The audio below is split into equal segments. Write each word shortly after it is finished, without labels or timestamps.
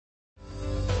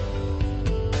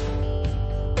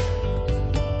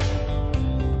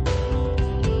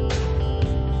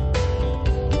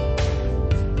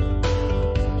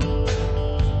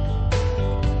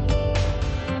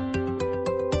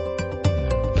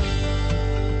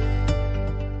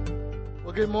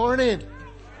good morning.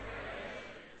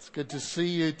 It's good to see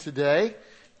you today.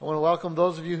 I want to welcome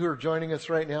those of you who are joining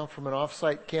us right now from an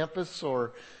off-site campus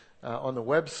or on the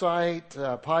website,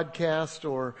 podcast,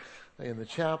 or in the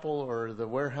chapel or the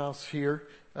warehouse here.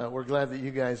 We're glad that you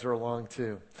guys are along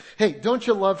too. Hey, don't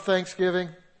you love Thanksgiving?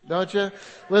 Don't you?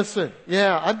 Listen,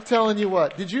 yeah, I'm telling you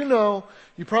what. Did you know,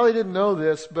 you probably didn't know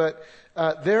this, but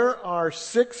there are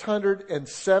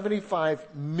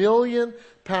 675 million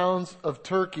pounds of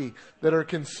turkey that are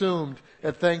consumed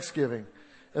at Thanksgiving.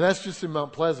 And that's just in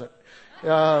Mount Pleasant.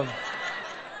 My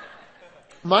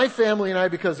family and I,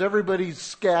 because everybody's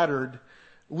scattered,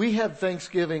 we had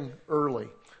Thanksgiving early.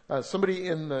 Somebody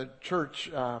in the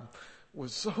church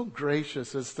was so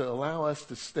gracious as to allow us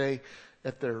to stay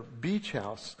at their beach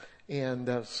house.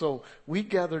 And so we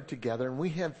gathered together and we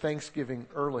had Thanksgiving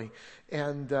early.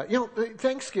 And,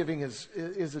 Thanksgiving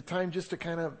is a time just to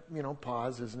kind of,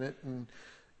 pause, isn't it?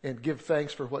 And give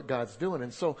thanks for what God's doing.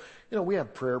 And so, we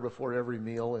have prayer before every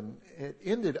meal. And it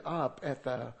ended up at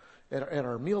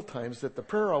our meal times that the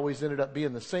prayer always ended up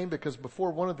being the same, because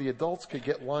before one of the adults could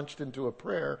get launched into a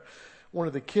prayer, one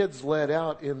of the kids led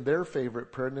out in their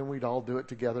favorite prayer, and then we'd all do it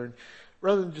together. And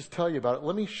rather than just tell you about it,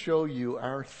 let me show you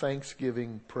our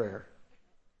Thanksgiving prayer.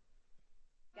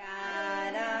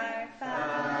 God our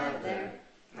Father,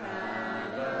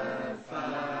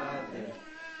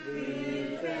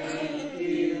 we thank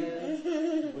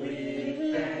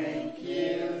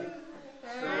you,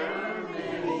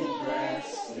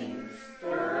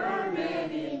 for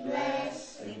many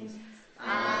blessings,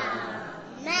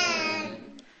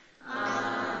 Amen,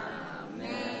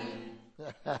 Amen.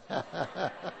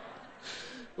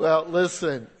 Well,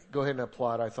 listen, go ahead and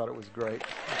applaud. I thought it was great.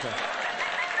 Okay.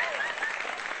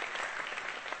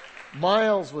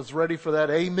 Miles was ready for that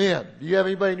amen. Do you have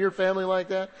anybody in your family like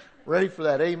that? Ready for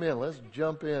that amen. Let's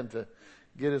jump in to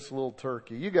get us a little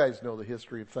turkey. You guys know the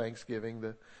history of Thanksgiving,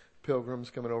 the pilgrims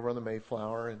coming over on the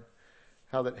Mayflower, and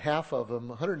how that half of them,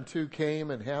 102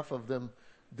 came and half of them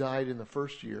died in the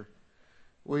first year.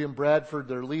 William Bradford,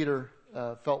 their leader,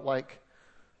 felt like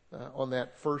on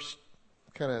that first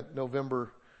kind of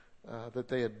November that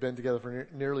they had been together for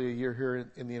nearly a year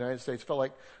here in the United States, felt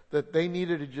like that they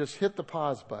needed to just hit the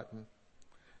pause button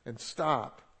and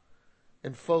stop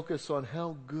and focus on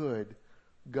how good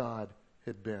God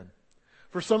had been.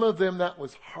 For some of them, that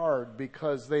was hard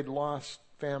because they'd lost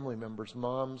family members,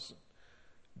 moms,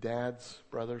 dads,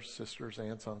 brothers, sisters,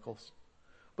 aunts, uncles.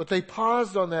 But they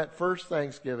paused on that first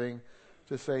Thanksgiving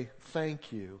to say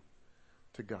thank you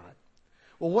to God.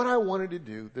 Well, what I wanted to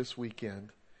do this weekend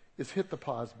is hit the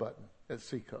pause button at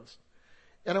Seacoast.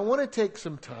 And I want to take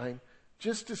some time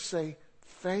just to say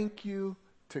thank you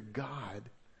to God,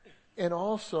 and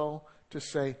also to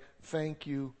say thank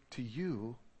you to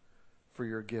you for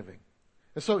your giving.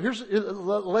 And so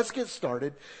let's get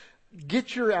started.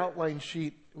 Get your outline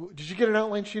sheet. Did you get an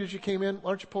outline sheet as you came in?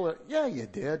 Why don't you pull it? Yeah, you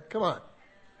did. Come on.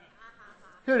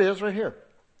 Here it is right here.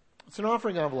 It's an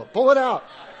offering envelope. Pull it out.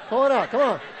 Pull it out. Come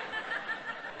on.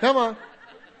 Come on.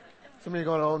 Some of you are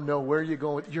going, oh no, where are you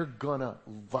going? You're going to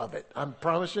love it. I'm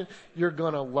promising you're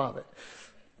going to love it.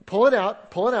 Pull it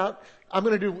out. Pull it out. I'm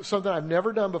going to do something I've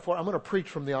never done before. I'm going to preach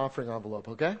from the offering envelope,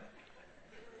 okay?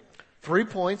 3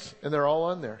 points, and they're all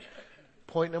on there.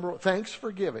 Point number one, thanks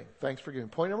for giving. Thanks for giving.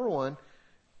 Point number one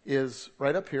is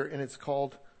right up here, and it's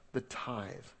called the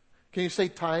tithe. Can you say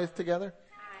tithe together?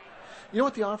 Tithe. You know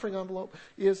what the offering envelope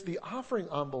is? The offering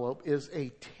envelope is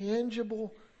a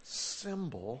tangible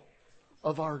symbol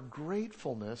of our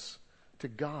gratefulness to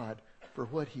God for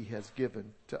what He has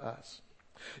given to us.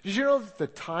 Did you know that the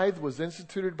tithe was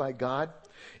instituted by God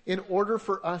in order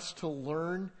for us to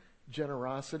learn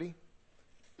generosity?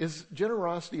 Is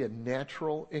generosity a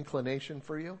natural inclination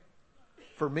for you?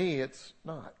 For me, it's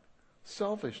not.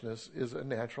 Selfishness is a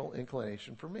natural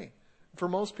inclination for me. For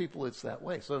most people, it's that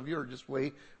way. So if you're just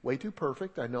way too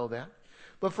perfect, I know that.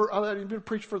 But for other, I'm going to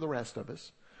preach for the rest of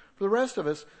us. For the rest of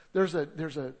us, there's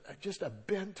just a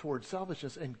bent towards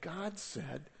selfishness. And God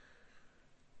said,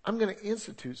 I'm going to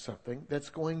institute something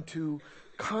that's going to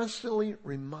constantly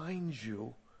remind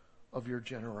you of your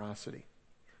generosity.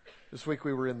 This week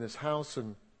we were in this house,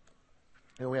 and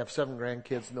we have 7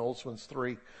 grandkids, and the oldest one's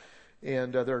 3.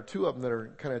 And there are 2 of them that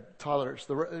are kind of toddlers.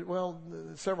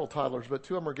 Several toddlers, but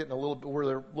 2 of them are getting where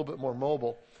they're a little bit more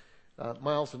mobile.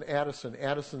 Miles and Addison.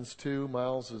 Addison's 2,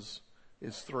 Miles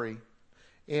is 3.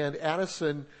 And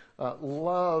Addison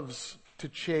loves to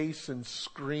chase and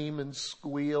scream and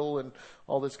squeal and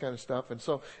all this kind of stuff. And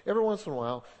so every once in a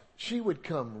while, she would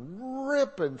come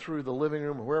ripping through the living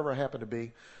room or wherever I happened to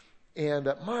be.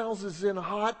 And Miles is in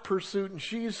hot pursuit, and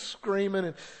she's screaming,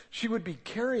 and she would be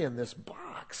carrying this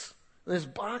box. This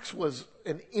box was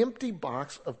an empty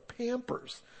box of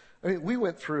Pampers. I mean, we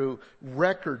went through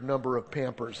record number of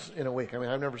Pampers in a week. I mean,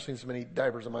 I've never seen so many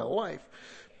diapers in my life.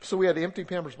 So we had an empty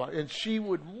Pampers box, and she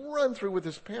would run through with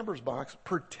this Pampers box,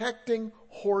 protecting,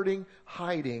 hoarding,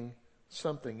 hiding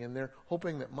something in there,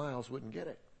 hoping that Miles wouldn't get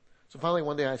it. So finally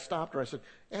one day I stopped her. I said,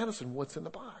 Addison, what's in the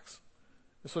box?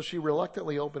 And so she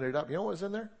reluctantly opened it up. You know what was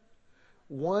in there?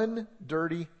 One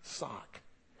dirty sock.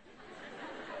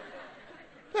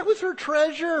 That was her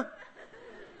treasure.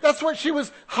 That's what she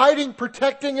was hiding,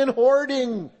 protecting, and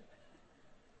hoarding.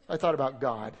 I thought about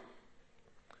God.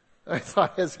 I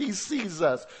thought as He sees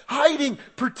us, hiding,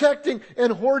 protecting,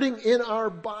 and hoarding in our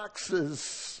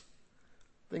boxes,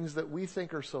 things that we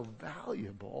think are so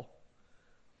valuable,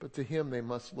 but to Him they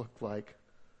must look like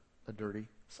a dirty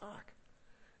sock.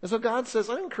 And so God says,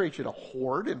 I didn't create you to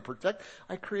hoard and protect.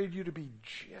 I created you to be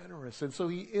generous. And so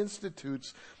He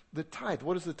institutes the tithe.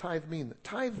 What does the tithe mean? The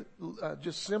tithe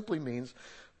just simply means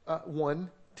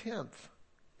 1/10.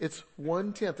 It's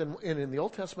 1/10. And in the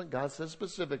Old Testament, God says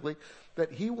specifically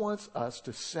that He wants us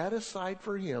to set aside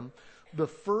for Him the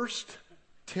first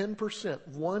 10%,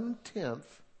 1/10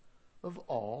 of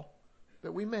all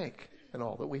that we make and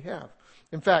all that we have.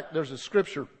 In fact, there's a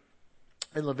scripture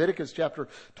in Leviticus chapter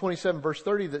 27, verse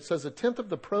 30, that says 1/10 of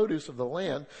the produce of the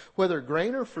land, whether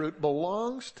grain or fruit,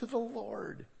 belongs to the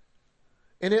Lord.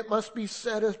 And it must be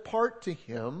set apart to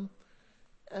Him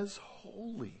as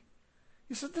holy.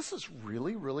 He said, this is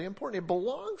really, really important. It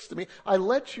belongs to me. I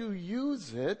let you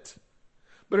use it.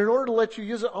 But in order to let you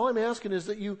use it, all I'm asking is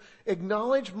that you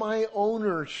acknowledge my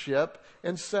ownership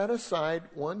and set aside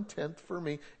 1/10 for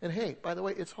me. And hey, by the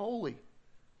way, it's holy.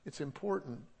 It's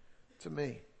important to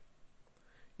me.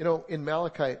 You know, in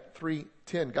Malachi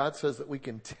 3:10, God says that we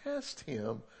can test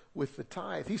Him with the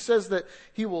tithe. He says that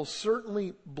He will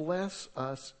certainly bless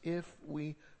us if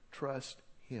we trust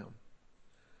Him.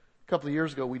 A couple of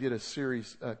years ago, we did a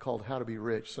series called How to Be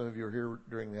Rich. Some of you were here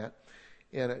during that.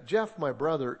 And Jeff, my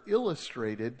brother,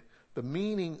 illustrated the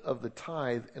meaning of the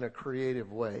tithe in a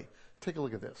creative way. Take a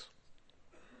look at this.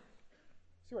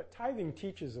 See, what tithing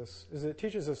teaches us is it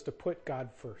teaches us to put God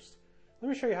first. Let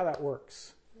me show you how that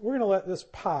works. We're going to let this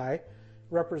pie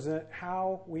represent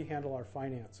how we handle our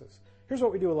finances. Here's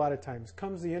what we do a lot of times.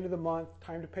 Comes the end of the month,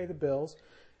 time to pay the bills.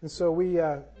 And so we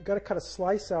got to cut a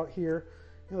slice out here.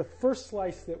 You know, the first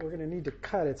slice that we're going to need to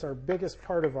cut, it's our biggest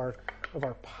part of our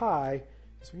pie,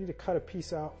 is we need to cut a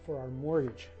piece out for our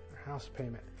mortgage, our house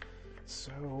payment.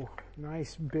 So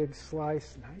nice big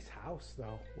slice. Nice house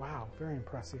though. Wow, very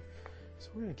impressive. So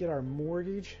we're going to get our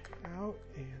mortgage out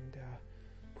and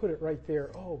put it right there.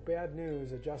 Oh, bad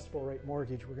news, adjustable rate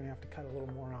mortgage. We're going to have to cut a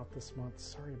little more out this month.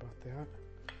 Sorry about that.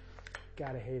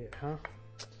 Gotta hate it, huh?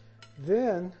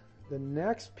 Then the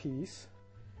next piece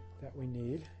that we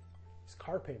need is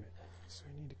car payment. So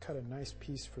we need to cut a nice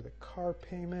piece for the car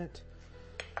payment.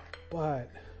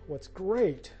 But what's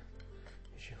great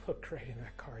is you look great in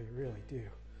that car. You really do.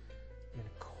 And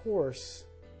of course,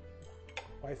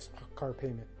 wife's car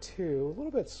payment too. A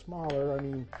little bit smaller. I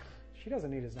mean, she doesn't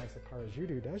need as nice a car as you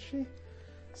do, does she?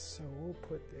 So we'll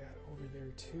put that over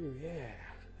there too. Yeah,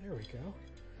 there we go.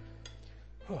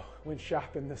 Oh, went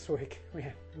shopping this week. We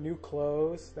had new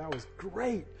clothes. That was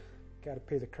great. Got to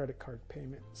pay the credit card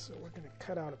payment. So we're going to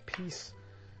cut out a piece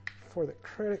for the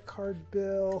credit card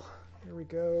bill. Here we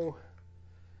go.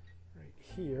 Right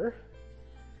here.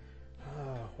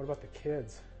 What about the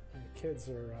kids? The kids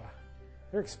are...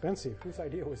 they're expensive. Whose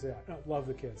idea was that? Oh, love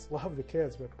the kids. Love the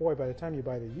kids. But boy, by the time you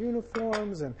buy the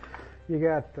uniforms and you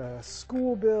got the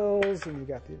school bills and you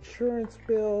got the insurance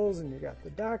bills and you got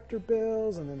the doctor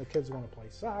bills and then the kids want to play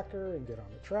soccer and get on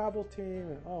the travel team.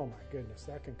 And oh my goodness,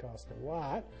 that can cost a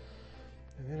lot.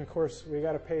 And then of course we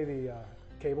got to pay the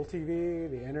cable TV,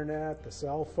 the internet, the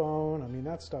cell phone. I mean,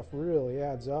 that stuff really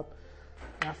adds up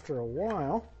after a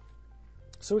while.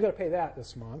 So we got to pay that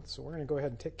this month. So we're going to go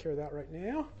ahead and take care of that right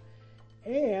now.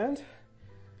 And,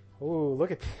 ooh,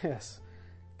 look at this.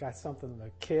 Got something for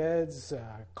the kids,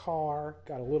 car,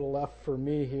 got a little left for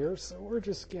me here. So we're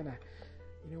just going to,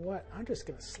 you know what? I'm just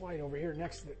going to slide over here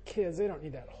next to the kids. They don't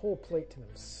need that whole plate to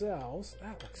themselves.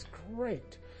 That looks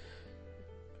great.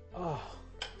 Oh,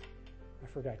 I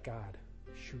forgot God.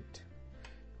 Shoot.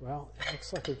 Well, it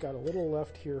looks like we've got a little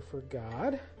left here for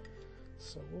God.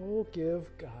 So we'll give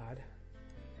God,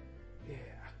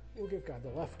 we'll give God the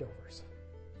leftovers.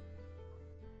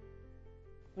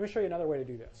 Let me show you another way to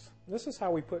do this. This is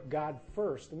how we put God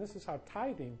first, and this is how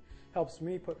tithing helps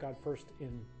me put God first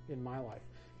in my life.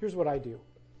 Here's what I do.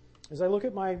 Is I look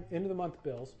at my end-of-the-month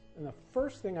bills, and the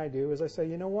first thing I do is I say,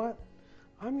 you know what?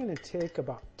 I'm going to take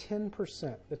about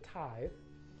 10%, the tithe,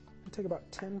 I'm going to take about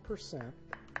 10%,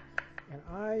 And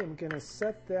I am going to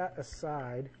set that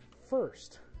aside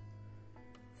first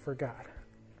for God.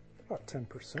 About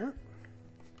 10%.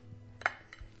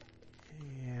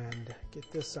 And get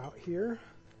this out here.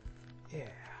 Yeah.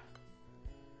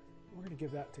 We're going to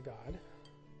give that to God.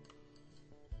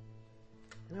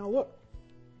 Now look,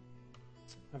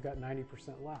 I've got 90%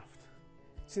 left.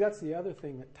 See, that's the other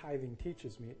thing that tithing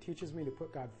teaches me. It teaches me to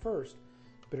put God first,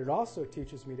 but it also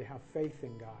teaches me to have faith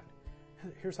in God.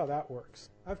 Here's how that works.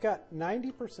 I've got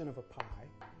 90% of a pie,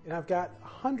 and I've got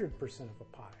 100% of a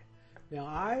pie. Now,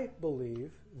 I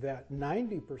believe that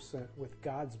 90% with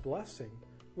God's blessing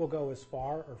will go as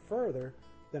far or further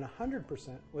than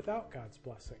 100% without God's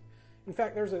blessing. In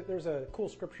fact, there's a cool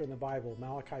scripture in the Bible,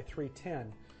 Malachi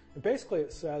 3:10. And basically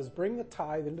it says, bring the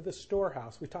tithe into the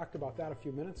storehouse. We talked about that a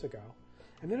few minutes ago.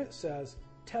 And then it says,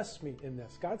 test me in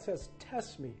this. God says,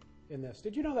 test me in this.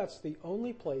 Did you know that's the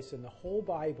only place in the whole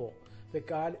Bible that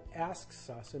God asks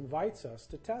us, invites us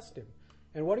to test him?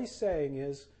 And what he's saying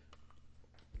is,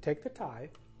 take the tithe,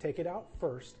 take it out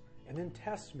first, and then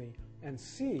test me and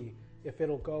see if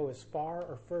it'll go as far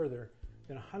or further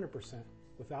than 100%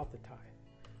 without the tithe.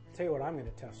 I'll tell you what I'm going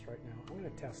to test right now. I'm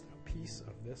going to test a piece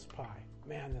of this pie.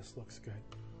 Man, this looks good.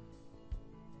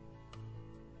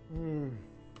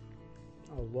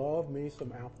 I love me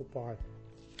some apple pie.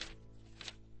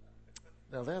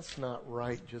 Now that's not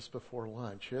right just before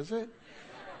lunch, is it?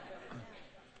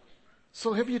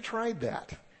 So have you tried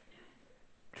that?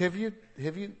 Have you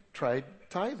tried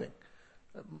tithing?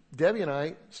 Debbie and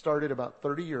I started about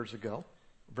 30 years ago.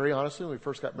 Very honestly, when we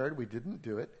first got married, we didn't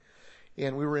do it.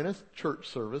 And we were in a church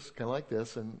service, kind of like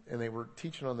this, and they were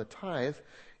teaching on the tithe.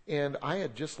 And I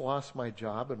had just lost my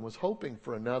job and was hoping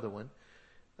for another one.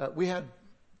 We had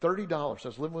 $30. I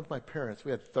was living with my parents.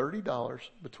 We had $30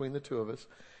 between the two of us.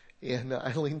 And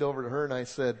I leaned over to her and I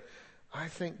said, I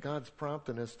think God's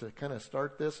prompting us to kind of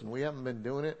start this, and we haven't been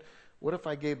doing it. What if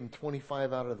I gave him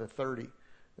 25 out of the 30?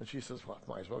 And she says, well,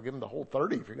 I might as well give him the whole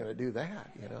 30 if you're going to do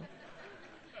that, you know.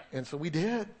 And so we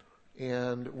did.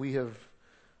 And we have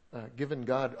given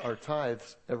God our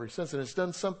tithes ever since. And it's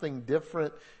done something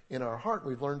different in our heart.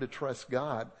 We've learned to trust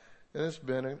God. And it's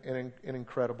been an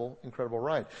incredible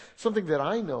ride. Something that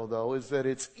I know, though, is that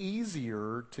it's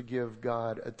easier to give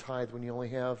God a tithe when you only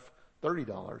have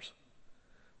 $30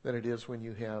 than it is when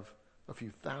you have a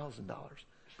few $1,000s.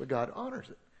 But God honors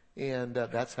it. And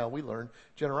that's how we learn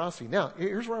generosity. Now,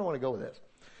 here's where I want to go with this.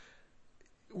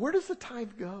 Where does the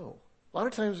tithe go? A lot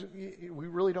of times we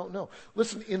really don't know.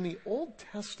 Listen, in the Old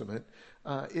Testament,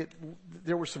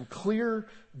 there was some clear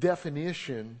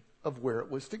definition of where it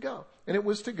was to go. And it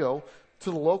was to go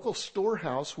to the local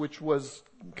storehouse, which was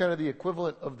kind of the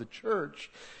equivalent of the church.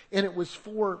 And it was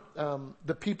for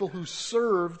the people who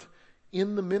served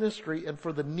in the ministry and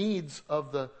for the needs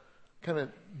of the kind of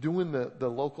doing the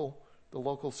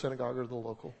local synagogue or the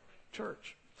local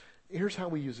church. Here's how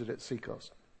we use it at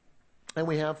Seacoast. And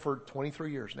we have for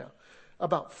 23 years now.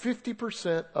 About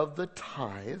 50% of the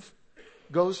tithe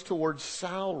goes towards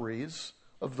salaries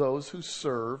of those who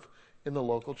serve in the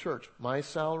local church. My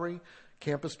salary,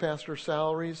 campus pastor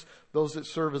salaries, those that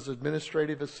serve as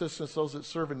administrative assistants, those that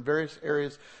serve in various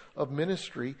areas of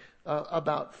ministry,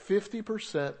 about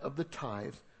 50% of the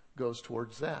tithe goes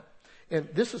towards that. And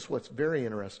this is what's very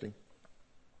interesting,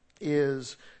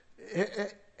 is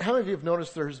how many of you have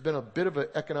noticed there has been a bit of an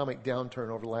economic downturn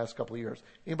over the last couple of years?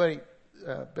 Anybody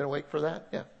been awake for that?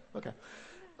 Yeah, okay.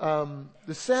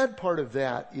 The sad part of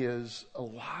that is a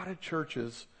lot of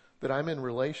churches that I'm in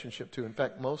relationship to, in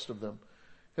fact, most of them,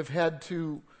 have had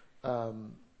to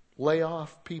lay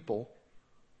off people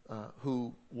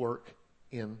who work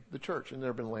in the church. And there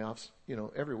have been layoffs,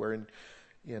 everywhere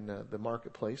in the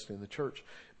marketplace and in the church.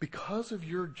 Because of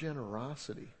your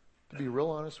generosity, to be real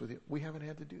honest with you, we haven't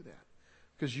had to do that.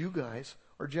 Because you guys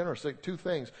are generous. Like two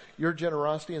things. Your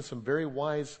generosity and some very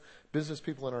wise business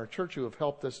people in our church who have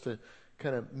helped us to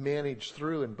kind of manage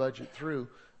through and budget through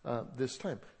this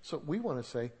time. So we want to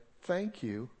say thank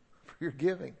you for your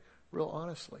giving, real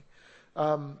honestly.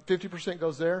 50%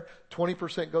 goes there,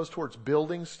 20% goes towards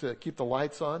buildings to keep the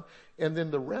lights on, and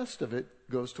then the rest of it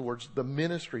goes towards the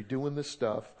ministry, doing the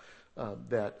stuff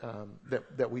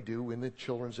that we do in the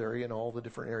children's area and all the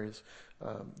different areas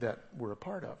that we're a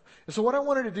part of. And so what I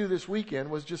wanted to do this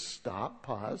weekend was just stop,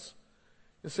 pause,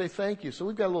 and say thank you. So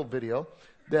we've got a little video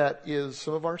that is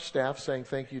some of our staff saying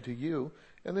thank you to you,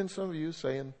 and then some of you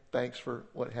saying thanks for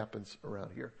what happens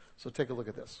around here. So take a look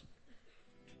at this.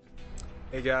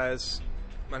 Hey guys,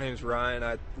 my name is Ryan.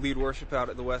 I lead worship out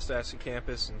at the West Ashley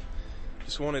campus, and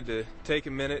just wanted to take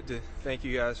a minute to thank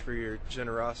you guys for your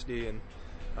generosity and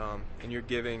your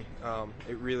giving.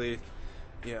 It really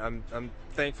I'm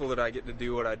thankful that I get to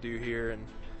do what I do here, and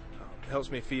it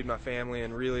helps me feed my family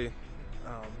and really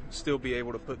still be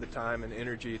able to put the time and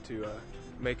energy to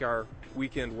make our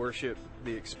weekend worship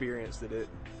the experience that it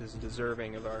is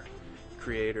deserving of our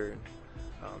Creator.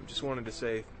 And just wanted to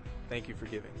say thank you for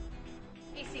giving.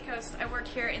 Hey Seacoast, I work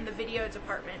here in the video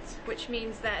department, which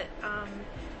means that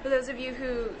for those of you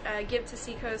who give to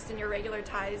Seacoast in your regular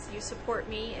tithes, you support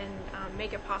me and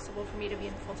make it possible for me to be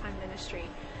in full-time ministry.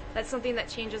 That's something that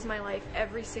changes my life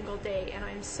every single day, and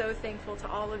I'm so thankful to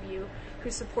all of you who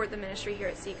support the ministry here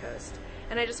at Seacoast.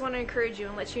 And I just want to encourage you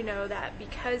and let you know that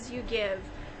because you give,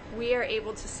 we are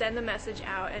able to send the message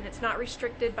out, and it's not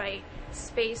restricted by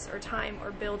space or time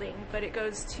or building, but it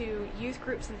goes to youth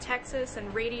groups in Texas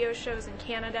and radio shows in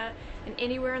Canada and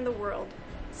anywhere in the world.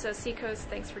 So Seacoast,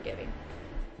 thanks for giving.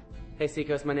 Hey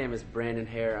Seacoast, my name is Brandon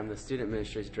Hare. I'm the Student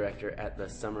Ministries Director at the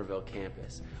Somerville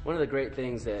campus. One of the great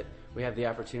things that we have the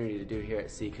opportunity to do here at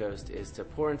Seacoast is to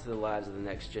pour into the lives of the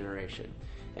next generation.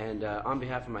 And on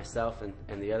behalf of myself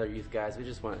and the other youth guys, we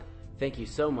just want to thank you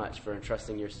so much for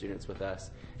entrusting your students with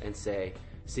us and say,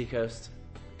 Seacoast,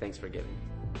 thanks for giving.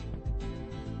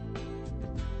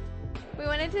 We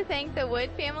wanted to thank the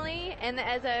Wood family and the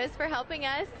Ezzos for helping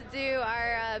us do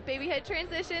our babyhood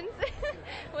transitions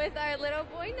with our little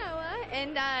boy Noah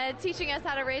and teaching us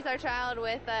how to raise our child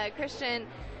with Christian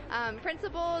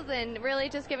principles and really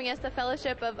just giving us the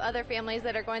fellowship of other families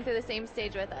that are going through the same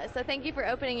stage with us. So thank you for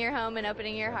opening your home and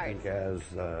opening your hearts. I think as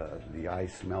the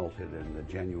ice melted and the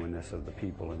genuineness of the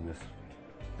people in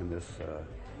this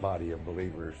body of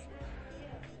believers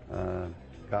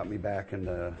got me back in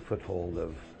the foothold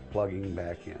of plugging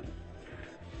back in.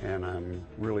 And I'm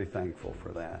really thankful for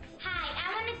that. Hi,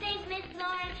 I want to thank Miss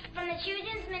Lawrence from the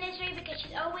Children's Ministry because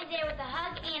she's always there with a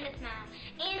hug and a smile.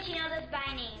 And she knows us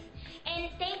by name. And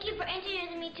thank you for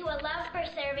introducing me to a love for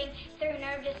serving through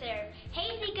Nerve to Serve.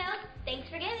 Hey, Seacoast, thanks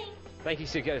for giving. Thank you,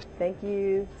 Seacoast. Thank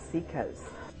you, Seacoast.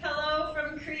 Hello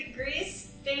from Crete,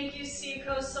 Greece. Thank you,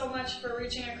 Seacoast, so much for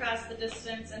reaching across the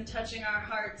distance and touching our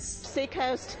hearts.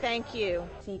 Seacoast, thank you.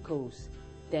 Seacoast,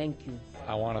 thank you.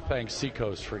 I want to thank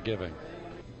Seacoast for giving.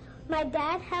 My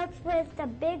dad helps with the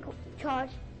big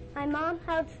church. My mom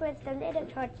helps with the little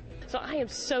church. So I am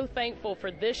so thankful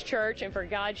for this church and for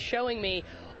God showing me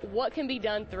what can be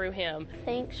done through Him.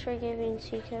 Thanks for giving,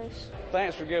 Seacoast.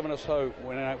 Thanks for giving us hope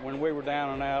when we were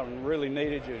down and out and really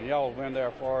needed you, and y'all have been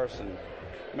there for us. And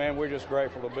man, we're just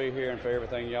grateful to be here and for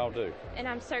everything y'all do. And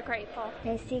I'm so grateful.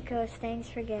 Hey, Seacoast, thanks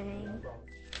for giving.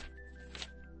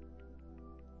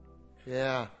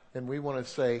 Yeah, and we want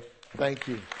to say thank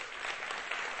you.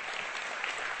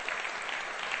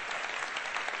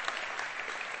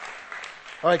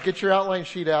 All right, get your outline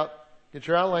sheet out. Get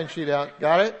your outline sheet out.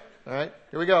 Got it? All right,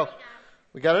 here we go.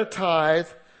 We got a tithe.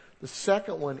 The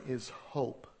second one is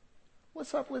hope.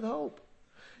 What's up with hope?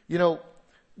 You know,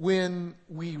 when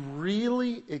we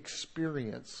really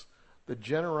experience the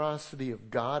generosity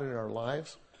of God in our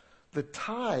lives, the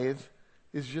tithe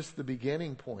is just the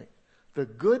beginning point. The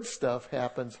good stuff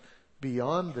happens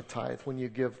beyond the tithe when you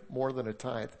give more than a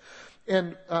tithe.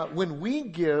 And when we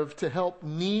give to help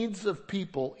needs of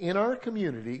people in our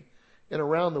community and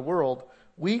around the world,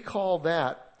 we call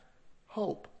that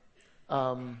hope.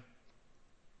 One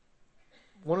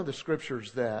of the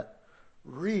scriptures that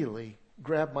really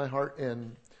grabbed my heart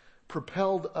and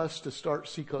propelled us to start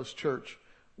Seacoast Church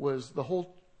was the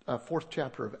whole fourth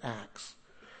chapter of Acts.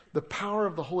 The power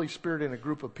of the Holy Spirit in a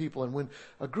group of people. And when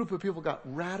a group of people got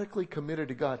radically committed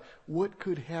to God, what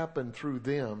could happen through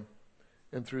them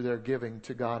and through their giving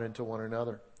to God and to one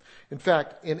another? In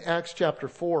fact, in Acts chapter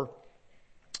 4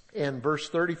 and verse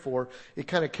 34, it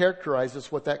kind of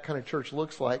characterizes what that kind of church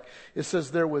looks like. It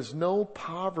says, there was no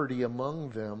poverty among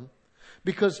them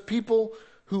because people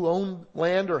who owned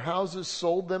land or houses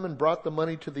sold them and brought the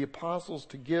money to the apostles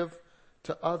to give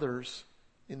to others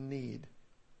in need.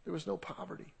 There was no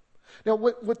poverty. Now,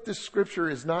 what this scripture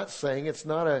is not saying, it's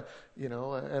not an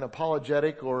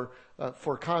apologetic or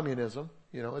for communism.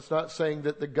 It's not saying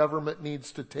that the government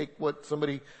needs to take what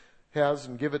somebody has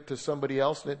and give it to somebody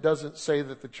else. And it doesn't say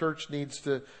that the church needs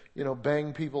to,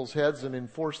 bang people's heads and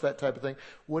enforce that type of thing.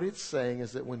 What it's saying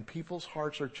is that when people's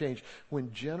hearts are changed,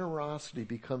 when generosity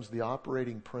becomes the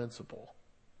operating principle,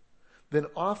 then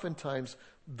oftentimes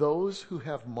those who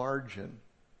have margin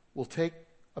will take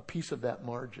a piece of that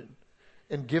margin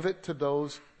and give it to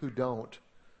those who don't,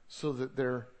 so that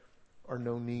there are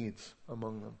no needs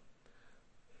among them.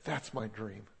 That's my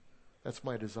dream. That's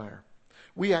my desire.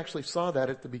 We actually saw that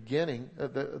at the beginning,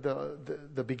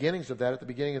 the beginnings of that at the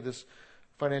beginning of this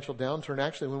financial downturn.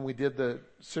 Actually, when we did the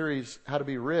series, How to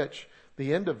Be Rich,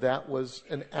 the end of that was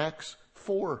an Acts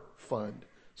 4 fund.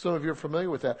 Some of you are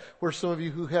familiar with that. Where some of you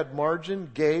who had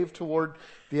margin gave toward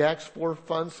the Acts 4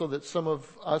 funds so that some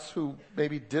of us who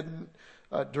maybe didn't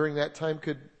during that time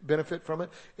could benefit from it.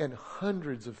 And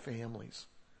hundreds of families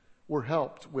were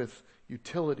helped with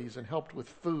utilities and helped with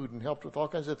food and helped with all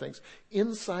kinds of things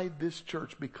inside this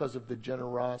church because of the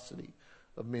generosity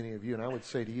of many of you. And I would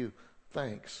say to you,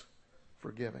 thanks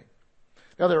for giving.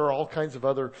 Now, there are all kinds of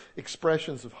other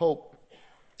expressions of hope.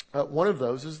 One of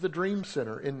those is the Dream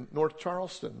Center in North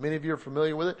Charleston. Many of you are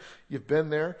familiar with it. You've been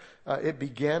there. It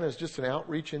began as just an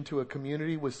outreach into a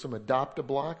community with some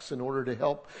adopt-a-blocks in order to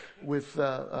help with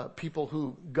people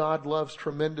who God loves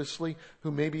tremendously,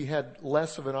 who maybe had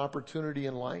less of an opportunity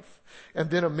in life. And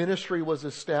then a ministry was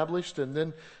established, and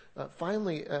then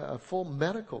finally a full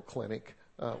medical clinic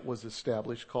was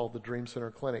established called the Dream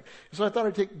Center Clinic. So I thought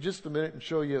I'd take just a minute and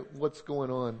show you what's going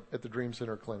on at the Dream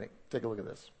Center Clinic. Take a look at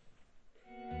this.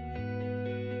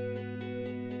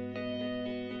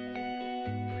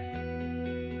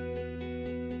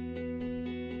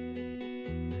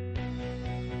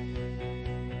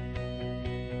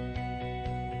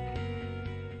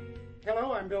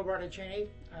 Hello, I'm Bill Barticini.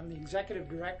 I'm the Executive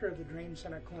Director of the Dream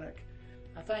Center Clinic.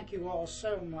 I thank you all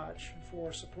so much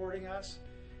for supporting us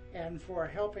and for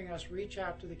helping us reach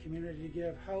out to the community to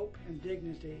give hope and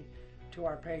dignity to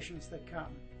our patients that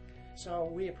come.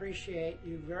 So we appreciate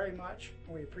you very much.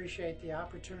 We appreciate the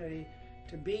opportunity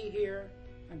to be here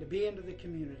and to be into the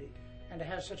community and to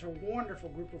have such a wonderful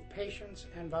group of patients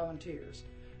and volunteers.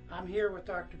 I'm here with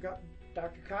Dr.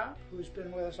 Kopp, who's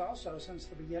been with us also since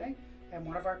the beginning, and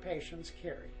one of our patients,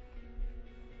 Carrie.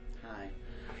 Hi.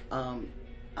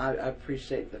 I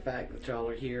appreciate the fact that y'all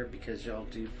are here because y'all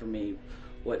do for me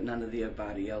what none of the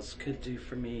anybody else could do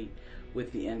for me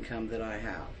with the income that I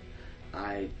have.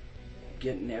 I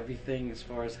getting everything as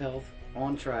far as health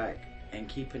on track and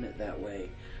keeping it that way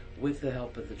with the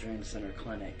help of the Dream Center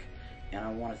Clinic, and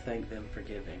I want to thank them for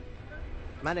giving.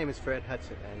 My name is Fred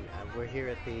Hudson, and we're here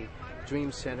at the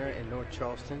Dream Center in North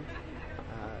Charleston,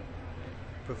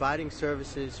 providing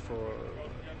services for,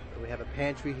 we have a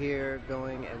pantry here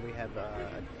going, and we have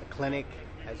a clinic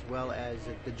as well as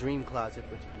the Dream Closet,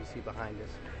 which you see behind us.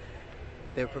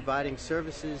 They're providing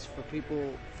services for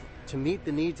people to meet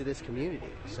the needs of this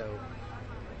community. So,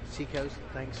 Seacoast,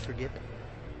 thanks for giving.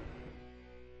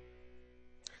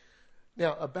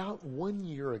 Now, about 1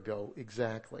 year ago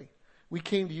exactly, we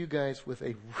came to you guys with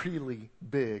a really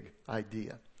big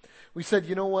idea. We said,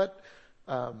 you know what?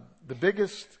 The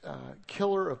biggest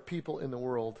killer of people in the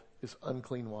world is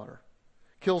unclean water.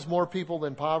 Kills more people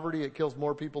than poverty. It kills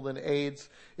more people than AIDS.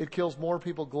 It kills more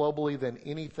people globally than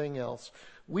anything else.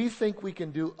 We think we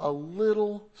can do a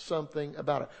little something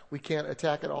about it. We can't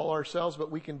attack it all ourselves, but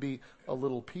we can be a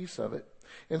little piece of it.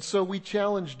 And so we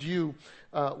challenged you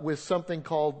with something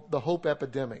called the Hope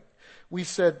Epidemic. We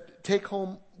said, take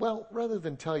home, well, rather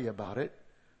than tell you about it,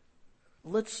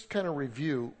 let's kind of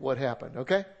review what happened,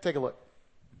 okay? Take a look.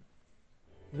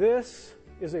 This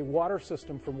is a water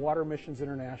system from Water Missions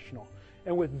International.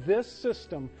 And with this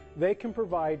system, they can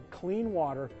provide clean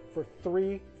water for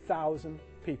 3,000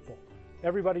 people.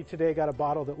 Everybody today got a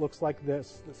bottle that looks like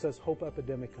this that says Hope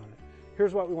Epidemic on it.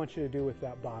 Here's what we want you to do with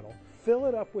that bottle. Fill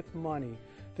it up with money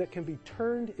that can be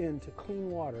turned into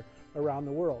clean water around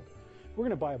the world. We're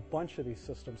going to buy a bunch of these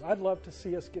systems. I'd love to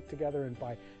see us get together and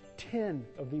buy 10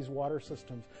 of these water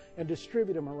systems and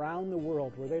distribute them around the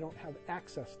world where they don't have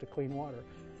access to clean water.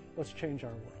 Let's change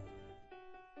our world.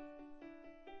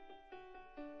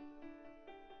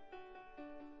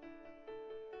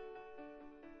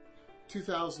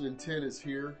 2010 is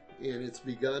here, and it's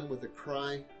begun with a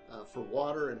cry for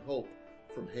water and hope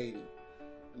from Haiti.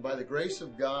 And by the grace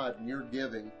of God and your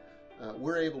giving,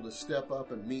 we're able to step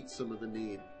up and meet some of the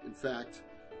need. In fact,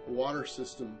 a water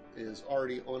system is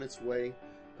already on its way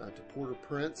to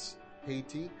Port-au-Prince,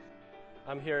 Haiti.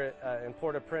 I'm here in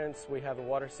Port-au-Prince. We have a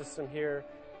water system here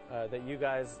that you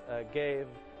guys gave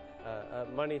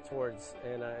money towards,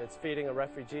 and it's feeding a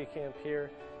refugee camp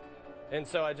here. And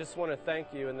so I just want to thank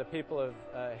you, and the people of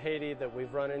Haiti that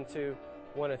we've run into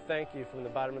want to thank you from the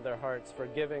bottom of their hearts for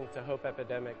giving to Hope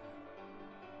Epidemic.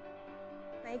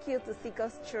 Thank you to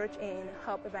Seacoast Church and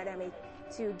Hope Epidemic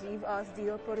to give us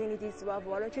the opportunities to have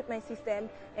water treatment system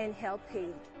and help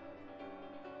Haiti.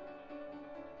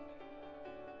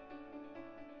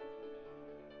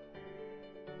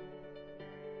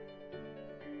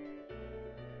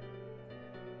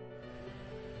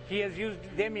 He has used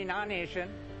them in our nation,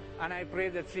 and I pray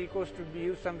that Seacoast will be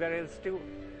used somewhere else too,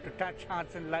 to touch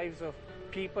hearts and lives of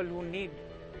people who need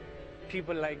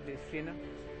people like this, you know.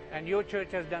 And your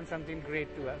church has done something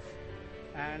great to us.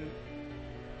 And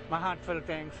my heartfelt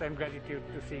thanks and gratitude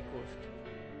to Seacoast.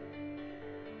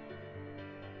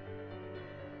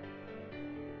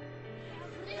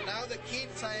 Now the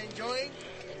kids are enjoying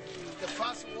the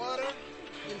fast water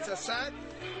in Sasak.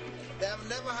 They have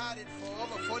never had it for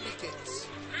over 4 decades.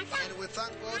 And we thank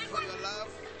God for your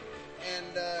love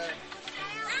and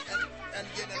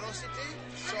generosity.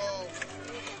 So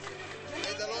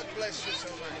may the Lord bless you so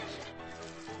much.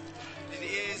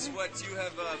 It is what you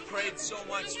have prayed so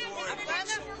much for and worked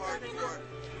so hard for,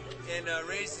 and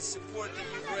raised the support that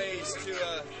you've raised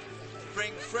to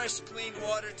bring fresh, clean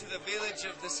water to the village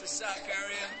of the Sasak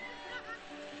area.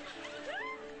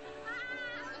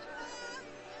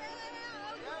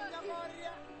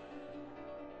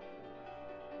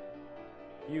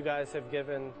 You guys have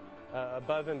given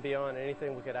above and beyond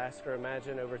anything we could ask or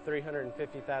imagine, over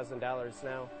 $350,000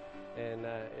 now, and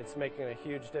it's making a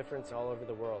huge difference all over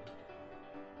the world.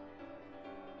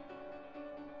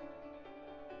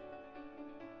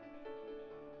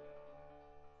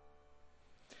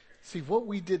 See, what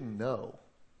we didn't know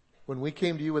when we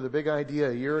came to you with a big idea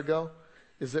a year ago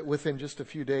is that within just a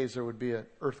few days there would be an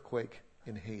earthquake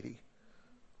in Haiti.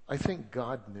 I think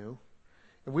God knew.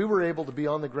 And we were able to be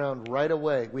on the ground right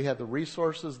away. We had the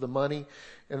resources, the money,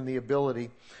 and the ability.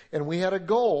 And we had a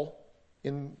goal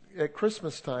at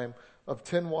Christmas time of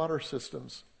 10 water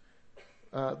systems.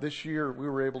 This year we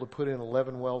were able to put in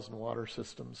 11 wells and water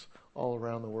systems all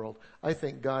around the world. I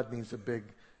think God needs a big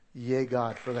yay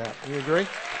God for that. Do you agree?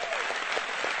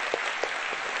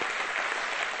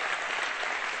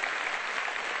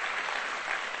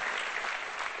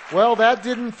 Well, that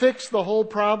didn't fix the whole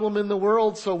problem in the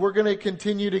world, so we're going to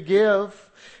continue to give.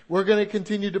 We're going to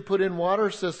continue to put in water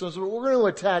systems, but we're going to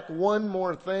attack one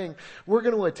more thing. We're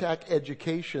going to attack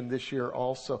education this year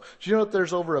also. Do you know that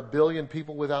there's over 1 billion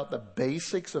people without the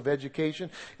basics of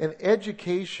education? And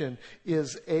education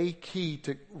is a key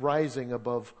to rising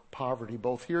above poverty,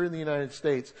 both here in the United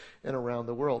States and around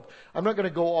the world. I'm not going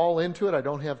to go all into it. I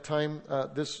don't have time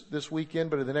this weekend,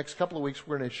 but in the next couple of weeks,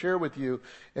 we're going to share with you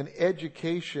an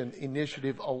education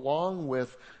initiative along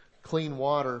with clean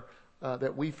water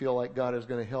that we feel like God is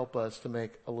going to help us to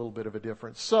make a little bit of a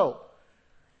difference. So,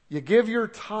 you give your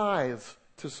tithes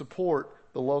to support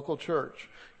the local church.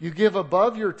 You give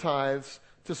above your tithes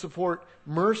to support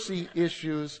mercy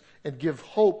issues and give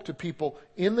hope to people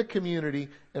in the community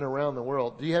and around the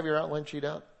world. Do you have your outline sheet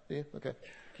out? Do you? Okay.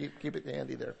 Keep it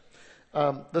handy there.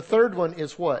 The third one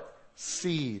is what?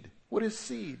 Seed. What is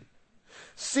seed?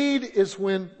 Seed is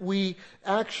when we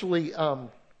actually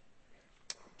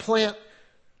plant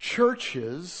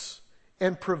churches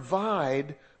and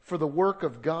provide for the work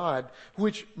of God,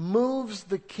 which moves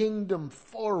the kingdom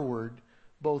forward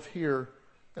both here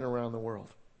and around the world.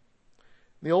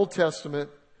 In the Old Testament,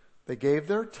 they gave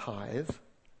their tithe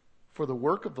for the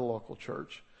work of the local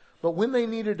church, but when they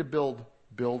needed to build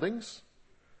buildings,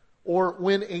 or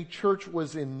when a church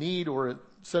was in need or a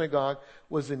synagogue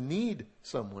was in need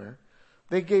somewhere,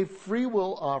 they gave free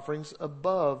will offerings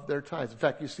above their tithes. In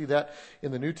fact, you see that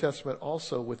in the New Testament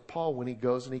also with Paul when he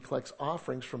goes and he collects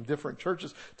offerings from different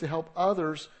churches to help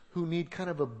others who need kind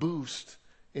of a boost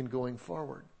in going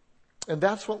forward. And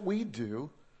that's what we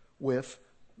do with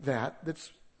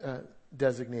that's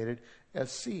designated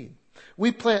as seed.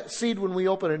 We plant seed when we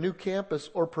open a new campus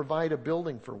or provide a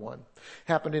building for one.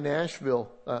 Happened in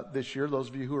Asheville this year. Those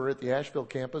of you who are at the Asheville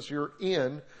campus, you're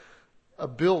in a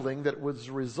building that was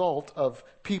a result of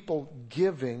people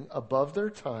giving above their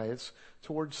tithes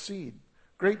towards seed.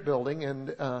 Great building,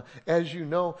 and as you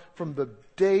know, from the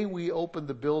day we opened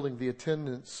the building, the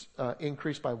attendance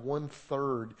increased by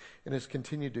 1/3 and has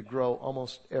continued to grow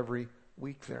almost every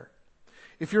week there.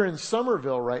 If you're in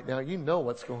Somerville right now, you know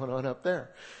what's going on up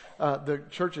there. The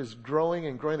church is growing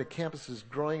and growing. The campus is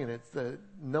growing, and the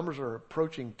numbers are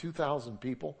approaching 2,000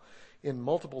 people in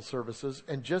multiple services.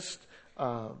 And just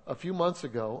a few months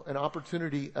ago, an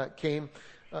opportunity came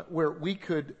where we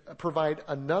could provide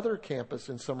another campus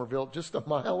in Somerville just a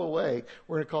mile away.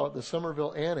 We're going to call it the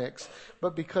Somerville Annex.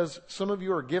 But because some of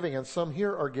you are giving and some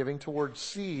here are giving towards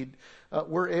seed,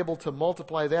 we're able to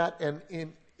multiply that.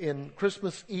 And in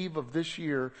Christmas Eve of this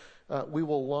year, we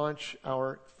will launch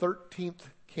our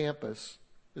 13th campus.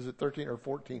 Is it 13 or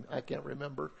 14? I can't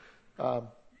remember.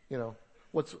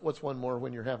 What's one more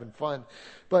when you're having fun?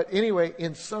 But anyway,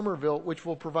 in Somerville, which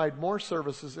will provide more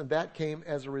services, and that came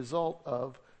as a result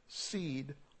of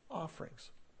seed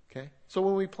offerings. Okay? So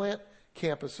when we plant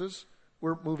campuses,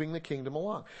 we're moving the kingdom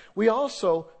along. We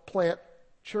also plant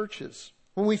churches.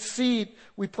 When we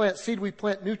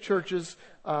plant new churches,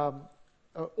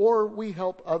 or we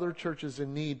help other churches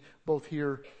in need both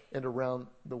here and around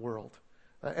the world.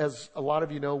 As a lot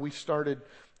of you know, we started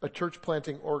a church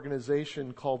planting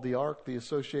organization called the ARC, the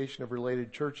Association of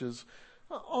Related Churches,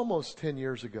 almost 10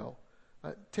 years ago.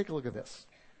 Take a look at this.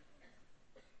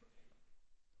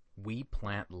 We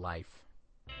plant life.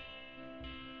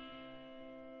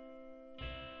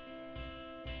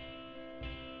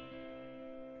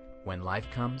 When life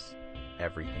comes,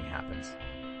 everything happens.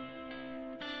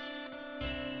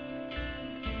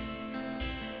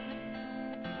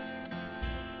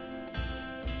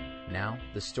 Now,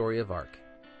 the story of ARC.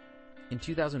 In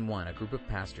 2001, a group of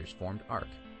pastors formed ARC,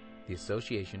 the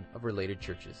Association of Related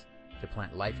Churches, to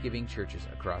plant life-giving churches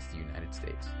across the United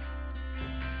States.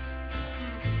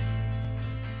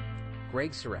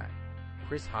 Greg Surratt,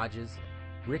 Chris Hodges,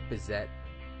 Rick Bezet,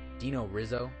 Dino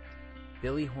Rizzo,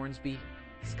 Billy Hornsby,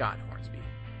 Scott Hornsby.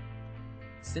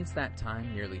 Since that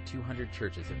time, nearly 200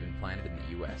 churches have been planted in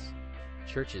the U.S.,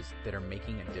 churches that are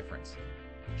making a difference,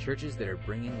 churches that are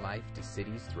bringing life to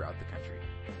cities throughout the country.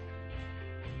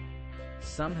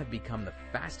 Some have become the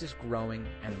fastest growing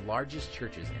and largest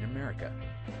churches in America.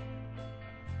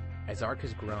 As ARC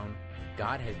has grown,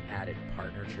 God has added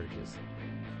partner churches.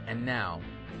 And now,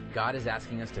 God is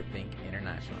asking us to think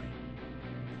internationally.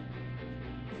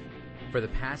 For the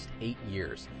past 8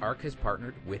 years, ARC has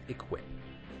partnered with Equip,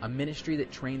 a ministry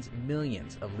that trains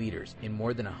millions of leaders in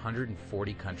more than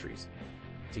 140 countries.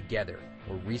 Together,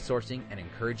 we're resourcing and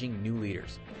encouraging new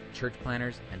leaders, church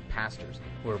planners, and pastors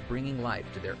who are bringing life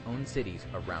to their own cities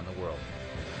around the world.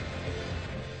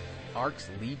 ARC's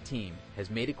lead team has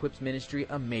made Equip's ministry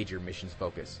a major missions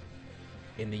focus.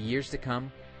 In the years to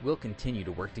come, we'll continue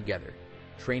to work together,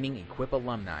 training Equip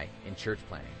alumni in church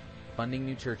planning, funding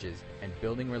new churches, and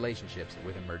building relationships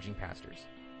with emerging pastors.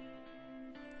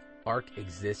 ARC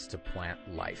exists to plant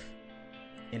life.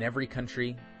 In every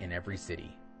country, in every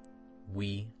city,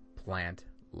 we plant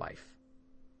life.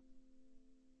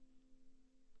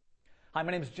 Hi,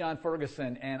 my name is John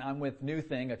Ferguson, and I'm with New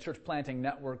Thing, a church planting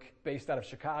network based out of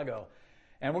Chicago.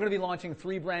 And we're going to be launching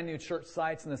 3 brand new church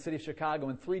sites in the city of Chicago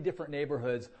in 3 different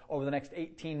neighborhoods over the next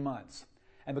 18 months.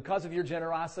 And because of your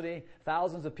generosity,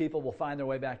 thousands of people will find their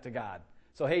way back to God.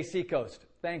 So, hey, Seacoast,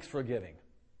 thanks for giving.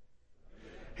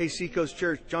 Hey, Seacoast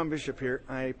Church, John Bishop here.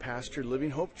 I pastor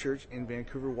Living Hope Church in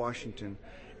Vancouver, Washington.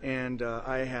 And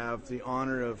I have the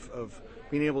honor of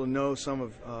being able to know some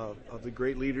of the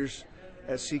great leaders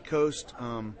at Seacoast.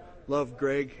 Love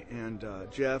Greg and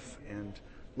Jeff, and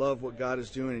love what God is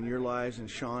doing in your lives. And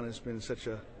Sean has been such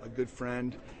a good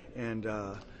friend. And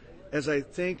as I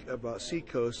think about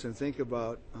Seacoast and think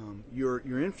about your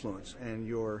influence and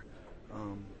your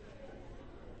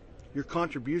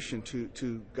contribution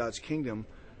to God's kingdom,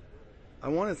 I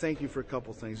want to thank you for a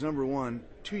couple things. Number one,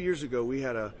 2 years ago we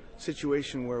had a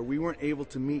situation where we weren't able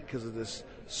to meet because of this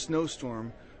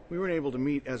snowstorm. We weren't able to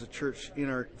meet as a church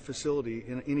in our facility,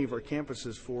 in any of our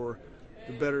campuses, for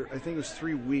the better, I think it was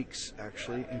 3 weeks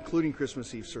actually, including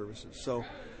Christmas Eve services. So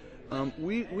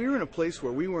we were in a place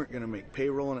where we weren't going to make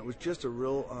payroll, and it was just a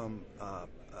real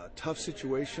tough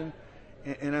situation.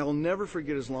 And I will never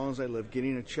forget, as long as I live,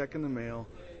 getting a check in the mail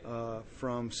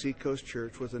from Seacoast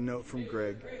Church with a note from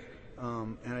Greg.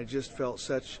 And I just felt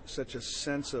such a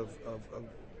sense of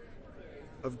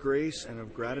grace and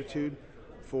of gratitude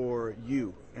for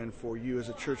you and for you as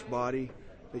a church body,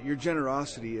 that your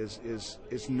generosity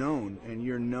is known, and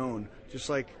you're known. Just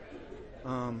like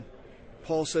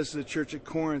Paul says to the church at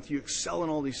Corinth, you excel in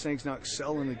all these things, now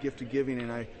excel in the gift of giving.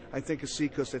 And I think of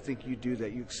Seacoast, I think you do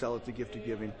that. You excel at the gift of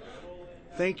giving.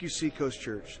 Thank you, Seacoast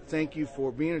Church. Thank you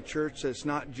for being a church that's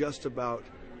not just about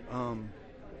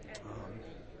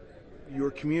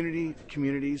your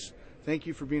communities. Thank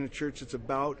you for being a church that's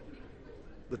about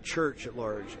the church at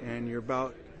large, and you're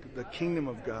about the kingdom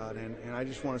of God. And I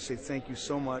just want to say thank you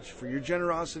so much for your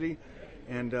generosity,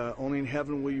 and only in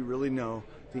heaven will you really know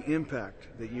the impact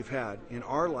that you've had in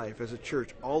our life as a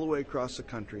church all the way across the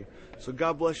country. So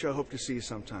God bless you. I hope to see you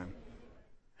sometime.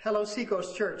 Hello,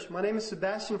 Seacoast Church. My name is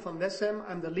Sebastian van Wessem.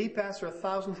 I'm the lead pastor of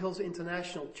Thousand Hills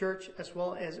International Church, as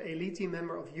well as a lead team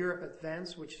member of Europe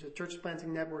Advance, which is a church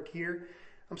planting network here.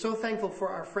 I'm so thankful for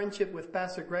our friendship with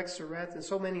Pastor Greg Surratt and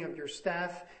so many of your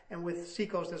staff, and with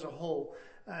Seacoast as a whole.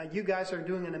 You guys are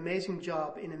doing an amazing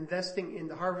job in investing in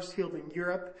the harvest field in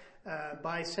Europe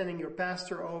by sending your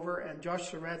pastor over and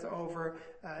Josh Surratt over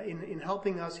in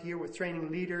helping us here with training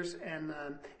leaders and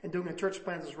doing a church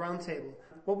planters roundtable.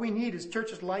 What we need is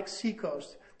churches like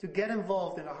Seacoast to get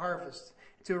involved in the harvest,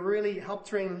 to really help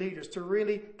train leaders, to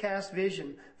really cast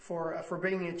vision for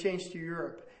bringing a change to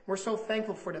Europe. We're so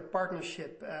thankful for the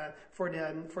partnership, for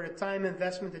the time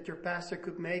investment that your pastor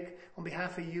could make on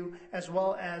behalf of you, as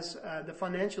well as the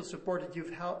financial support that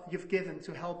you've given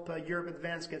to help Europe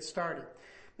Advance get started.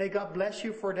 May God bless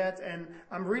you for that, and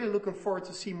I'm really looking forward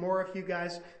to see more of you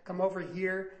guys come over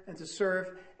here and to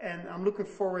serve, and I'm looking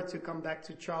forward to come back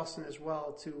to Charleston as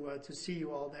well to see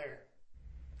you all there.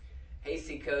 Hey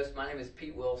Seacoast, my name is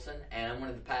Pete Wilson, and I'm one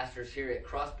of the pastors here at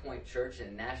Crosspoint Church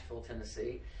in Nashville,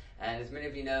 Tennessee. And as many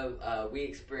of you know, we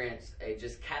experienced a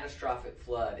just catastrophic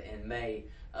flood in May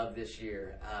of this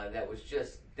year that was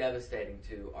just devastating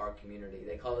to our community.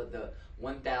 They called it the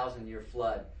 1,000-year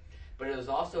flood. But it was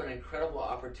also an incredible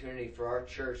opportunity for our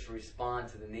church to respond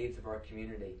to the needs of our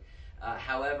community.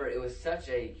 However, it was such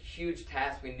a huge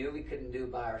task we knew we couldn't do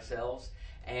by ourselves.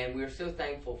 And we are so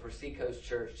thankful for Seacoast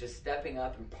Church just stepping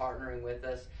up and partnering with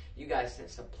us. You guys sent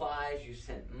supplies, you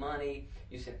sent money,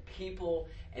 you sent people,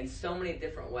 in so many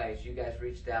different ways you guys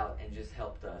reached out and just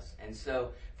helped us. And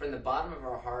so from the bottom of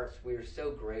our hearts, we are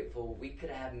so grateful. We could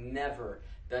have never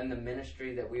done the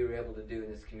ministry that we were able to do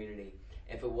in this community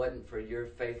if it wasn't for your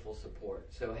faithful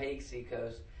support. So hey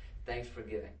Seacoast, thanks for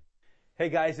giving. Hey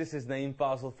guys, this is Naeem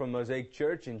Fazal from Mosaic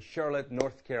Church in Charlotte,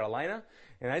 North Carolina.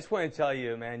 And I just want to tell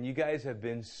you, man, you guys have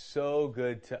been so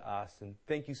good to us. And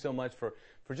thank you so much for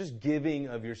just giving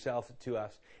of yourself to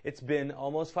us. It's been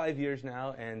almost 5 years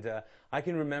now, and I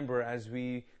can remember as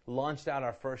we launched out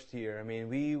our first year, I mean,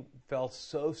 we felt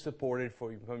so supported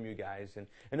from you guys.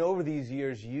 And over these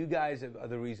years, you guys are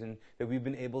the reason that we've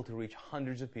been able to reach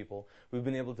hundreds of people. We've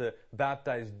been able to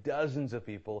baptize dozens of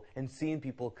people and seeing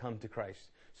people come to Christ.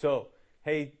 So,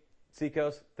 hey,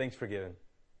 Seacoast, thanks for giving.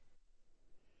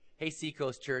 Hey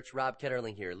Seacoast Church, Rob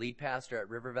Ketterling here, lead pastor at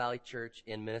River Valley Church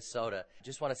in Minnesota.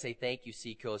 Just want to say thank you,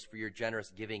 Seacoast, for your generous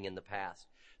giving in the past.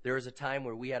 There was a time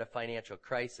where we had a financial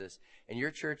crisis, and your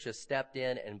church has stepped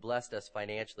in and blessed us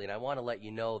financially, and I want to let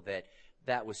you know that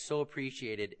that was so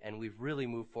appreciated, and we've really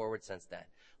moved forward since then.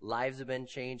 Lives have been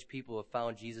changed. People have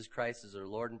found Jesus Christ as their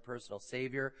Lord and personal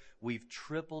Savior. We've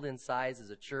tripled in size as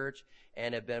a church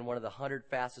and have been one of the 100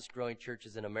 fastest growing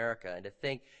churches in America. And to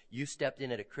think you stepped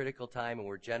in at a critical time and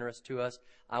were generous to us,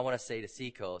 I want to say to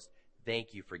Seacoast,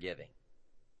 thank you for giving.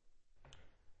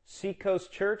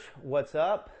 Seacoast Church, what's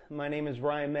up? My name is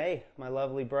Ryan May. My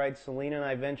lovely bride Selena and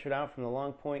I ventured out from the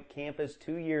Long Point campus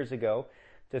 2 years ago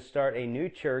to start a new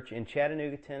church in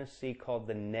Chattanooga, Tennessee called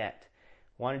The Net.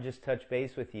 I want to just touch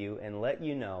base with you and let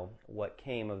you know what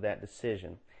came of that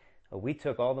decision. We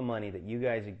took all the money that you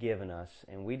guys had given us,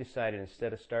 and we decided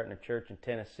instead of starting a church in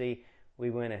Tennessee,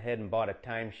 we went ahead and bought a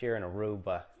timeshare in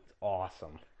Aruba. It's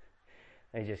awesome.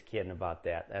 I'm just kidding about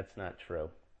that. That's not true.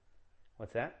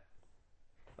 What's that?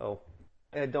 Oh,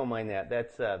 don't mind that.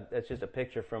 That's just a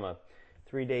picture from a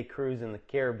 3-day cruise in the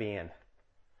Caribbean.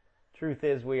 Truth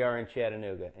is, we are in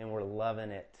Chattanooga, and we're loving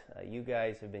it. You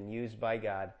guys have been used by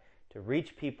God to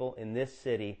reach people in this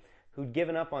city who'd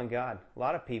given up on God. A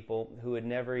lot of people who had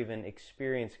never even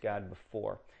experienced God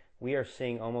before. We are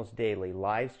seeing almost daily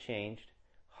lives changed,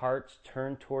 hearts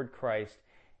turned toward Christ,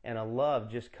 and a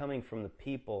love just coming from the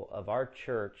people of our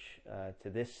church to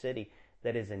this city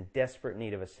that is in desperate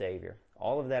need of a Savior.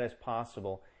 All of that is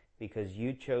possible because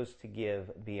you chose to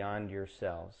give beyond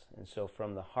yourselves. And so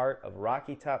from the heart of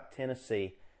Rocky Top,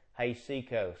 Tennessee, hey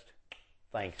Seacoast,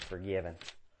 thanks for giving.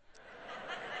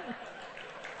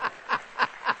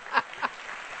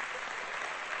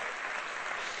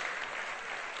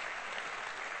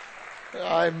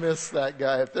 I miss that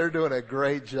guy. They're doing a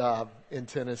great job in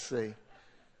Tennessee.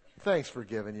 Thanks for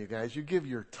giving, you guys. You give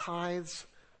your tithes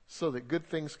so that good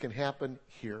things can happen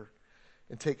here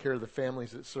and take care of the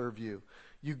families that serve you.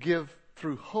 You give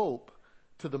through hope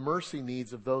to the mercy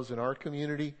needs of those in our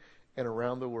community and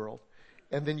around the world.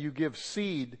 And then you give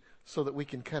seed so that we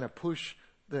can kind of push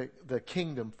the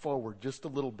kingdom forward just a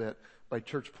little bit by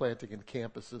church planting and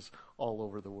campuses all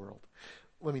over the world.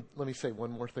 Let me say one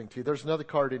more thing to you. There's another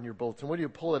card in your bulletin. When you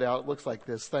pull it out, it looks like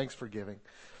this. Thanks for giving.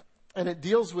 And it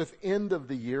deals with end of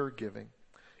the year giving.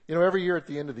 You know, every year at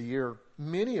the end of the year,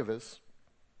 many of us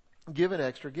give an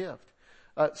extra gift.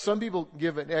 Some people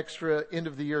give an extra end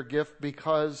of the year gift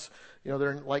because, you know,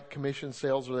 they're in like commission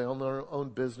sales or they own their own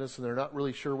business and they're not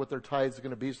really sure what their tithes are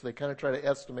going to be, so they kind of try to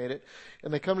estimate it.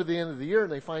 And they come to the end of the year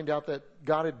and they find out that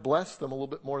God had blessed them a little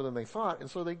bit more than they thought, and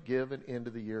so they give an end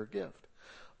of the year gift.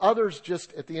 Others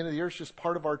just at the end of the year, it's just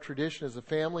part of our tradition as a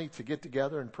family to get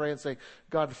together and pray and say,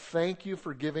 God, thank you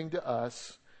for giving to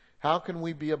us. How can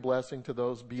we be a blessing to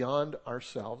those beyond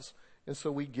ourselves? And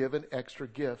so we give an extra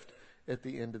gift at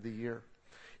the end of the year.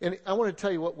 And I want to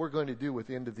tell you what we're going to do with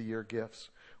end of the year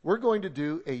gifts. We're going to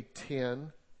do a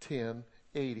 10, 10,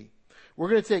 80. We're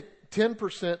going to take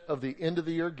 10% of the end of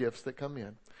the year gifts that come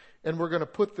in, and we're going to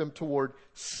put them toward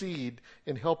seed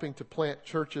in helping to plant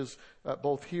churches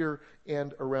both here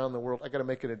and around the world. I got to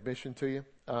make an admission to you.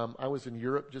 I was in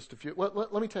Europe just a few. Well,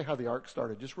 let me tell you how the ARC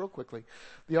started, just real quickly.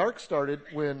 The ARC started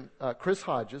when Chris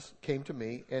Hodges came to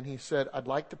me and he said, I'd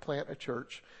like to plant a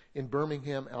church in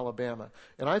Birmingham, Alabama.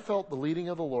 And I felt the leading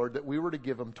of the Lord that we were to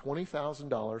give him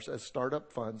 $20,000 as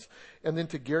startup funds and then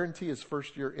to guarantee his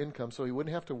first year income so he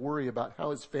wouldn't have to worry about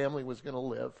how his family was going to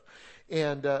live.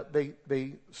 And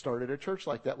they started a church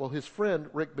like that. Well, his friend,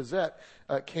 Rick Bezet,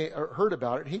 heard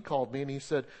about it, and he called me and he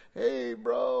said, "Hey,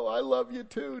 bro, I love you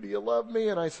too. Do you love me?"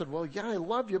 And I said, "Well, yeah, I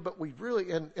love you, but we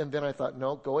really..." And then I thought,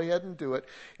 no, go ahead and do it.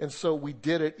 And so we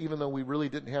did it, even though we really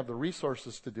didn't have the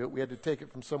resources to do it. We had to take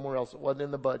it from somewhere else. It wasn't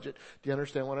in the budget. Do you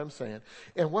understand what I'm saying?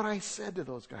 And what I said to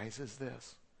those guys is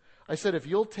this. I said, if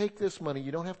you'll take this money,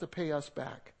 you don't have to pay us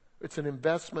back. It's an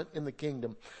investment in the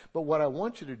kingdom. But what I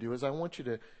want you to do is I want you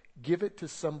to give it to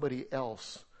somebody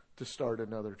else to start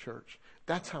another church.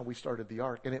 That's how we started the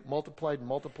Ark. And it multiplied and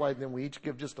multiplied. And then we each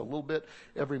give just a little bit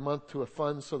every month to a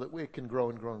fund so that we can grow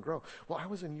and grow and grow. Well, I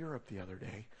was in Europe the other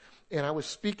day. And I was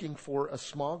speaking for a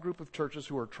small group of churches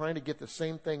who are trying to get the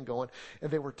same thing going. And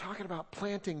they were talking about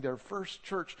planting their first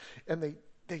church. And they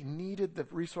needed the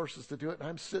resources to do it. And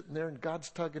I'm sitting there and God's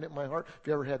tugging at my heart. Have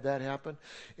you ever had that happen?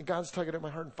 And God's tugging at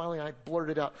my heart. And finally I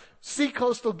blurted out,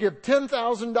 Seacoast will give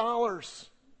 $10,000.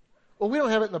 Well, we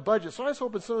don't have it in the budget, so I was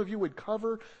hoping some of you would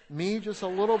cover me just a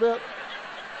little bit.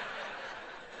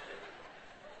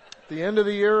 At the end of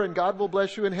the year, and God will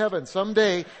bless you in heaven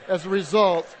someday as a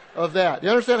result of that. Do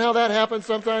you understand how that happens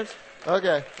sometimes?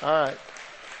 Okay, all right.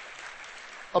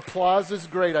 Applause is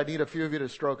great. I need a few of you to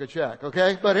stroke a check,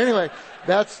 okay? But anyway,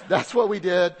 that's what we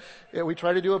did. We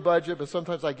try to do a budget, but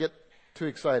sometimes I get too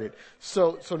excited.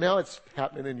 So now it's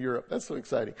happening in Europe. That's so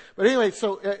exciting. But anyway,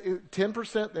 so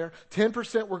 10% there.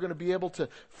 10% we're going to be able to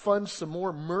fund some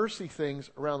more mercy things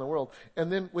around the world. And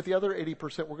then with the other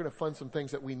 80%, we're going to fund some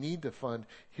things that we need to fund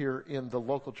here in the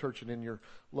local church and in your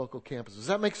local campuses. Does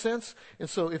that make sense? And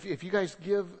so if you guys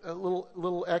give a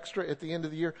little extra at the end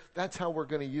of the year, that's how we're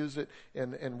going to use it.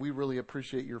 And we really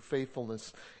appreciate your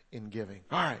faithfulness in giving.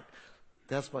 All right.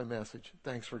 That's my message.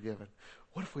 Thanks for giving.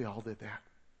 What if we all did that?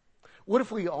 What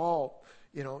if we all,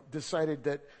 decided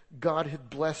that God had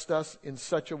blessed us in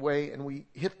such a way and we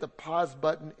hit the pause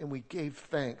button and we gave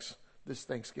thanks this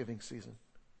Thanksgiving season?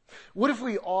 What if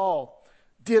we all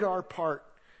did our part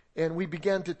and we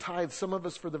began to tithe? Some of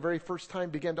us for the very first time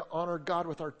began to honor God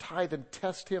with our tithe and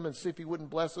test him and see if he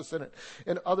wouldn't bless us in it.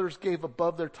 And others gave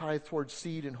above their tithe towards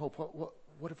seed and hope.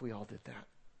 What if we all did that?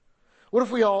 What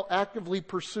if we all actively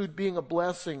pursued being a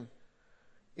blessing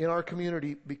in our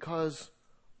community because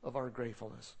of our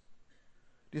gratefulness?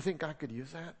 Do you think God could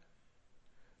use that?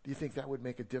 Do you think that would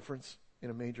make a difference in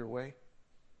a major way?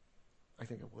 I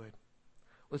think it would.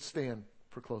 Let's stand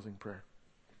for closing prayer.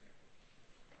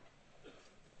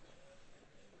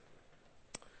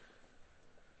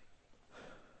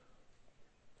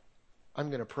 I'm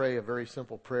going to pray a very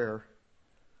simple prayer,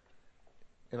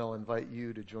 and I'll invite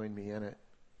you to join me in it.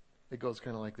 It goes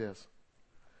kind of like this.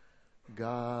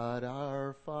 God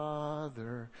our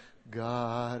Father,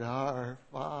 God our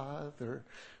Father,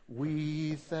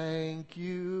 we thank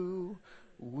you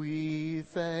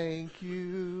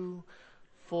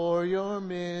for your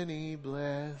many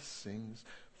blessings,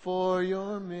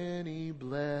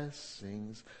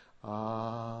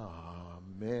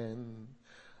 Amen.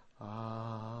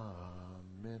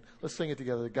 Amen. Let's sing it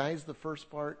together. The guys the first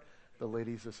part, the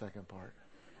ladies the second part.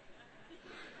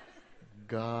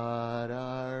 God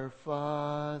our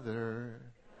Father,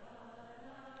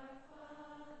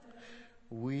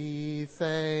 we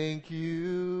thank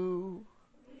you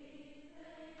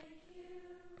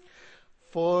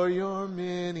for your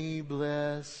many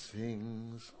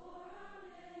blessings.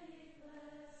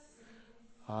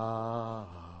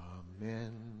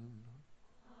 Amen.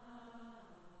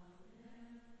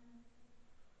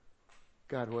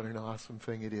 God, what an awesome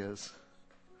thing it is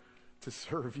to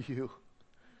serve you.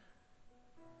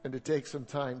 And to take some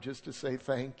time just to say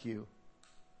thank you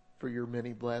for your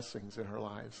many blessings in our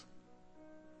lives.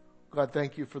 God,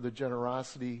 thank you for the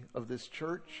generosity of this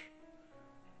church,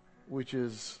 which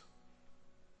is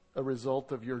a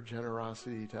result of your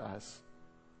generosity to us.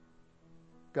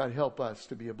 God, help us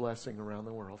to be a blessing around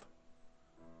the world.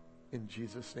 In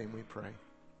Jesus' name we pray.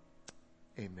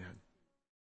 Amen.